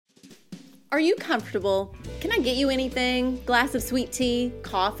Are you comfortable? Can I get you anything? Glass of sweet tea,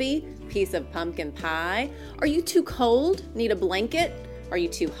 coffee, piece of pumpkin pie? Are you too cold? Need a blanket? Are you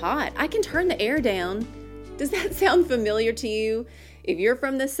too hot? I can turn the air down. Does that sound familiar to you? If you're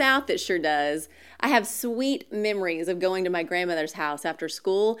from the South, it sure does. I have sweet memories of going to my grandmother's house after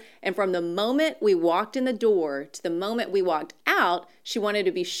school, and from the moment we walked in the door to the moment we walked out, she wanted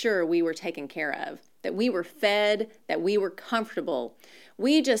to be sure we were taken care of, that we were fed, that we were comfortable.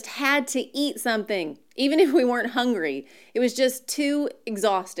 We just had to eat something, even if we weren't hungry. It was just too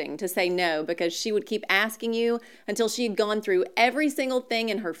exhausting to say no because she would keep asking you until she had gone through every single thing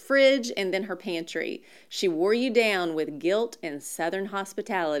in her fridge and then her pantry. She wore you down with guilt and Southern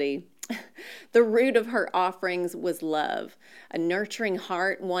hospitality. The root of her offerings was love, a nurturing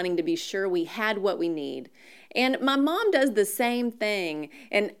heart wanting to be sure we had what we need. And my mom does the same thing,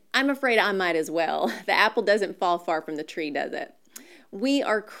 and I'm afraid I might as well. The apple doesn't fall far from the tree, does it? We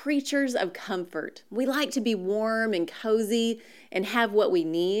are creatures of comfort. We like to be warm and cozy and have what we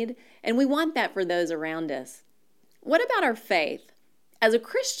need, and we want that for those around us. What about our faith? As a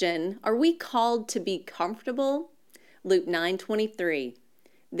Christian, are we called to be comfortable? Luke 9:23.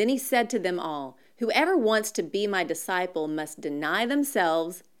 Then he said to them all, "Whoever wants to be my disciple must deny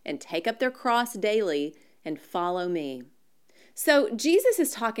themselves and take up their cross daily and follow me." So Jesus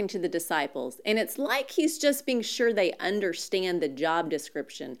is talking to the disciples, and it's like he's just being sure they understand the job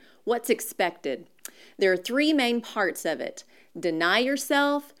description, what's expected. There are three main parts of it: deny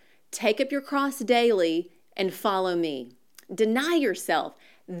yourself, take up your cross daily, and follow me. Deny yourself.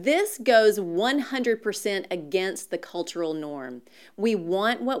 This goes 100% against the cultural norm. We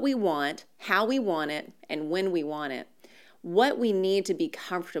want what we want, how we want it, and when we want it. What we need to be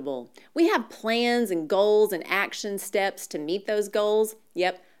comfortable. We have plans and goals and action steps to meet those goals.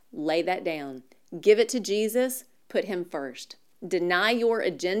 Yep, lay that down. Give it to Jesus, put him first. Deny your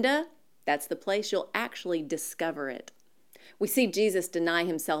agenda. That's the place you'll actually discover it. We see Jesus deny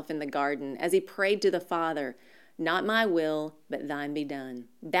himself in the garden as he prayed to the Father, "Not my will, but thine be done."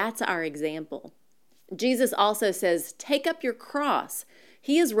 That's our example. Jesus also says, "Take up your cross."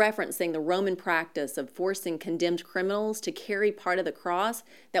 He is referencing the Roman practice of forcing condemned criminals to carry part of the cross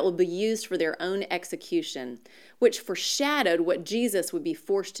that will be used for their own execution, which foreshadowed what Jesus would be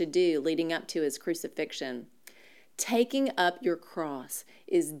forced to do leading up to his crucifixion. Taking up your cross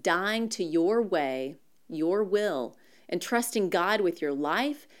is dying to your way, your will, and trusting God with your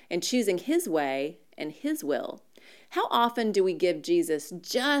life and choosing his way and his will. How often do we give Jesus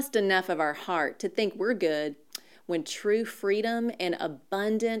just enough of our heart to think we're good, when true freedom and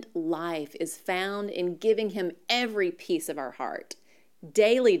abundant life is found in giving him every piece of our heart,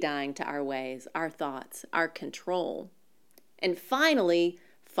 daily dying to our ways, our thoughts, our control? And finally,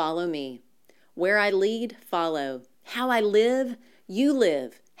 follow me. Where I lead, follow. How I live, you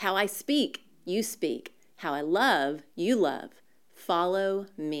live. How I speak, you speak. How I love, you love. Follow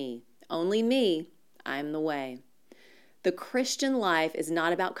me. Only me. I'm the way. The Christian life is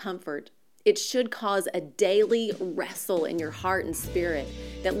not about comfort. It should cause a daily wrestle in your heart and spirit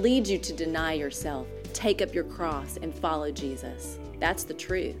that leads you to deny yourself, take up your cross, and follow Jesus. That's the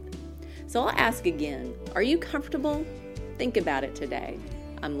truth. So I'll ask again, are you comfortable? Think about it today.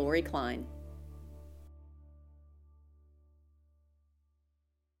 I'm Lori Klein.